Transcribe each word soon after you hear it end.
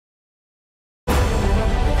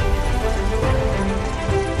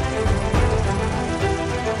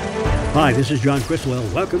Hi, this is John Criswell.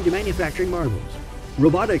 Welcome to Manufacturing Marvels.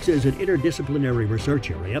 Robotics is an interdisciplinary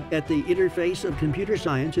research area at the interface of computer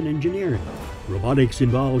science and engineering. Robotics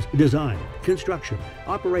involves design, construction,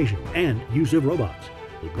 operation, and use of robots.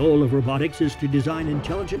 The goal of robotics is to design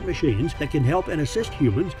intelligent machines that can help and assist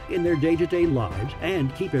humans in their day-to-day lives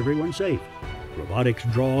and keep everyone safe. Robotics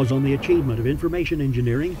draws on the achievement of information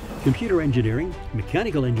engineering, computer engineering,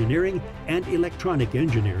 mechanical engineering, and electronic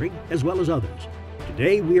engineering, as well as others.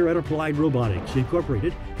 Today we are at Applied Robotics,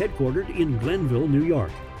 Incorporated, headquartered in Glenville, New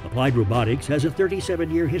York. Applied Robotics has a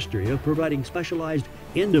 37-year history of providing specialized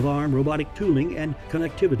end-of-arm robotic tooling and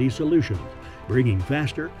connectivity solutions, bringing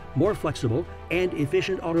faster, more flexible, and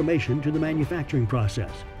efficient automation to the manufacturing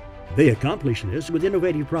process. They accomplish this with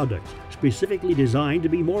innovative products specifically designed to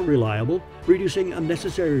be more reliable, reducing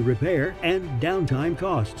unnecessary repair and downtime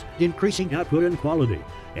costs, increasing output and quality,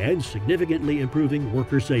 and significantly improving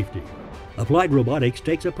worker safety. Applied Robotics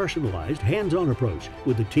takes a personalized, hands-on approach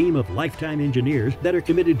with a team of lifetime engineers that are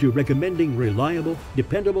committed to recommending reliable,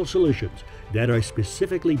 dependable solutions that are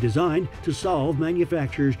specifically designed to solve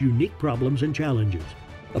manufacturers' unique problems and challenges.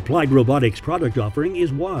 Applied Robotics' product offering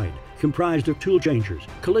is wide, comprised of tool changers,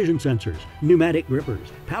 collision sensors, pneumatic grippers,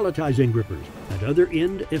 palletizing grippers, and other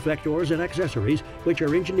end effectors and accessories which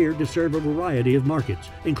are engineered to serve a variety of markets,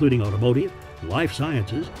 including automotive, life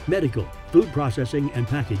sciences, medical, food processing, and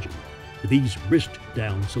packaging. These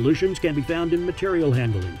wrist-down solutions can be found in material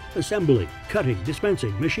handling, assembly, cutting,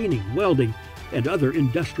 dispensing, machining, welding, and other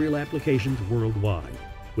industrial applications worldwide.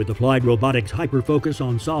 With Applied Robotics' hyper-focus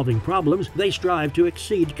on solving problems, they strive to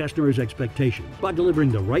exceed customers' expectations by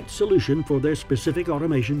delivering the right solution for their specific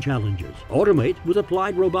automation challenges. Automate with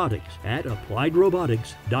Applied Robotics at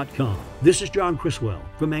appliedrobotics.com. This is John Criswell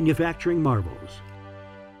for Manufacturing Marvels.